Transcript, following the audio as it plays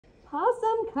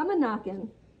Possum come a knockin'.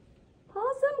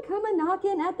 Possum come a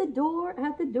knockin' at the door,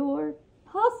 at the door.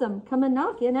 Possum come a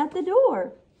knockin' at the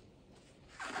door.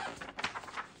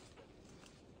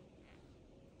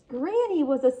 Granny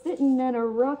was a sittin' and a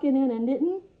rockin' and a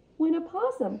knittin' when a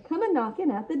possum come a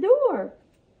knockin' at the door.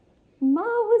 Ma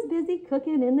was busy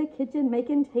cookin' in the kitchen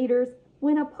making taters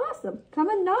when a possum come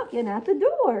a knockin' at the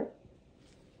door.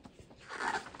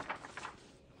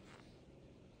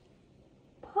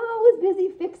 Pa was busy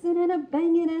fixin' and a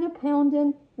bangin' and a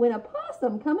poundin' when a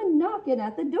possum come a knockin'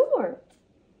 at the door.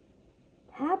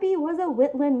 Pappy was a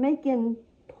whittlin' making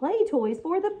play toys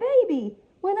for the baby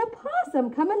when a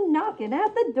possum come a knockin'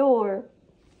 at the door.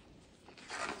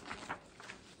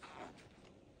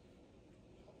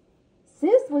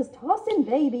 Sis was tossin'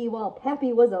 baby while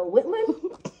Pappy was a whittlin'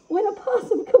 when a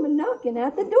possum come a knockin'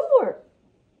 at the door.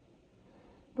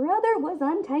 Brother was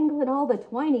untangling all the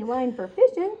twiny line for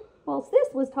fishin' while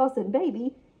Sis was tossin'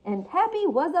 baby and Pappy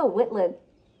was a whittlin'.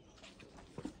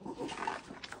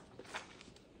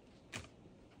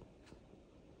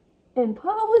 And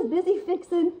Pa was busy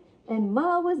fixin' and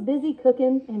Ma was busy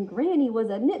cookin' and Granny was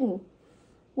a knittin'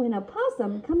 when a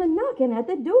possum come a knockin' at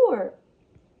the door.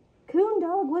 Coon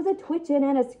Dog was a twitchin'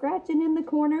 and a scratchin' in the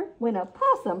corner when a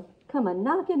possum come a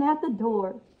knockin' at the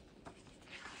door.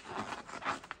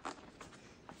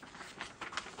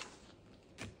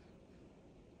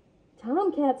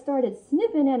 Tomcat started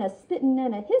sniffin' and a spittin'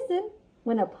 and a hissin'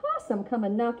 when a possum come a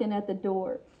knockin' at the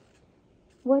door.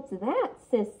 What's that?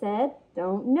 Sis said.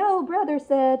 Don't know, Brother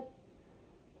said.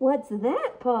 What's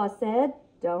that? Pa said.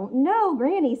 Don't know,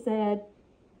 Granny said.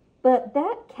 But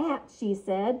that cat, she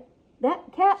said.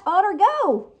 That cat oughter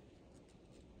go.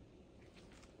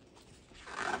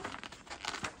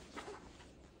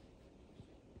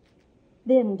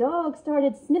 Then Dog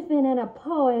started sniffin' and a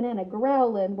pawin' and a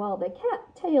growlin' while the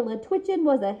cat tail a twitchin'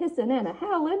 was a hissin' and a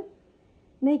howlin',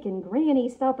 making Granny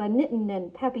stop a knittin'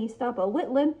 and Pappy stop a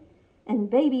whittlin', and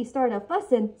Baby start a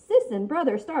fussin', Sis and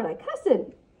Brother start a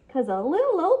cussin', 'cause a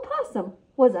little old possum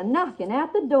was a knockin'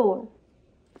 at the door.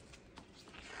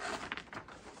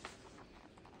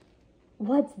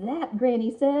 What's that?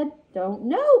 Granny said. Don't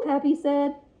know, Pappy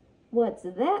said. What's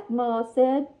that? Ma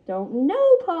said. Don't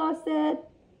know, Pa said.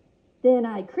 Then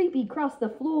I creepy crossed the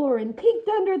floor and peeked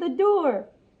under the door.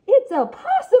 It's a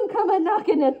possum come a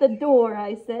knockin' at the door,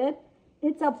 I said.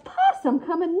 It's a possum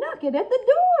come a knockin' at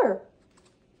the door.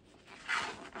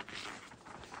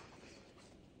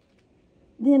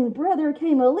 Then Brother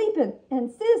came a leapin',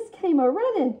 and Sis came a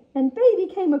runnin', and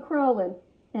Baby came a crawlin',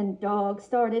 and Dog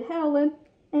started howlin',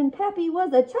 and Pappy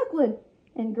was a chucklin',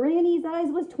 and Granny's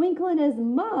eyes was twinklin' as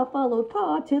Ma followed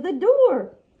Pa to the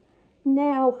door.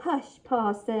 Now hush,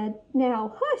 Pa said.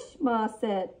 Now hush, Ma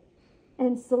said.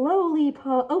 And slowly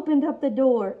Pa opened up the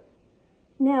door.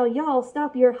 Now y'all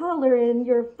stop your hollerin',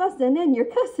 your fussin', and your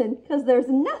cussin', 'cause there's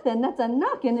nothin' that's a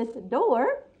knockin' at the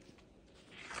door.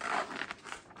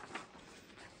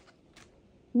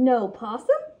 No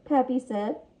possum? Pappy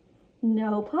said.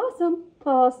 No possum,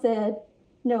 Pa said.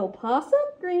 No possum?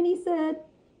 Granny said.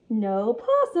 No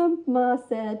possum, Ma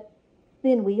said.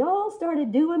 Then we all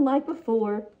started doing like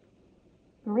before.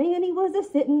 Granny was a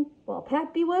sittin', while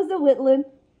Pappy was a whittlin',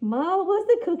 Ma was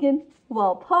a cookin',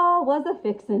 while Pa was a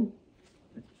fixin'.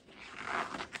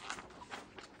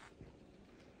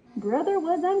 Brother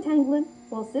was untanglin',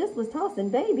 while Sis was tossin'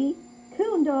 Baby.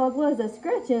 Coon Dog was a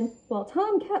scratchin', while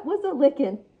Tomcat was a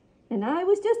lickin', and I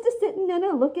was just a sittin' and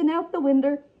a lookin' out the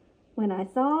winder, when I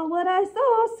saw what I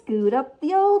saw scoot up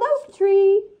the old oak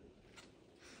tree.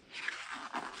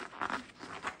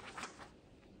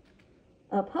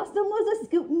 A possum was a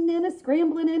scootin' and a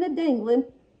scramblin' and a danglin'.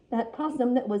 That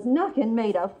possum that was knockin'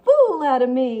 made a fool out of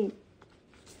me.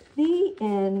 The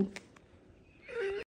end.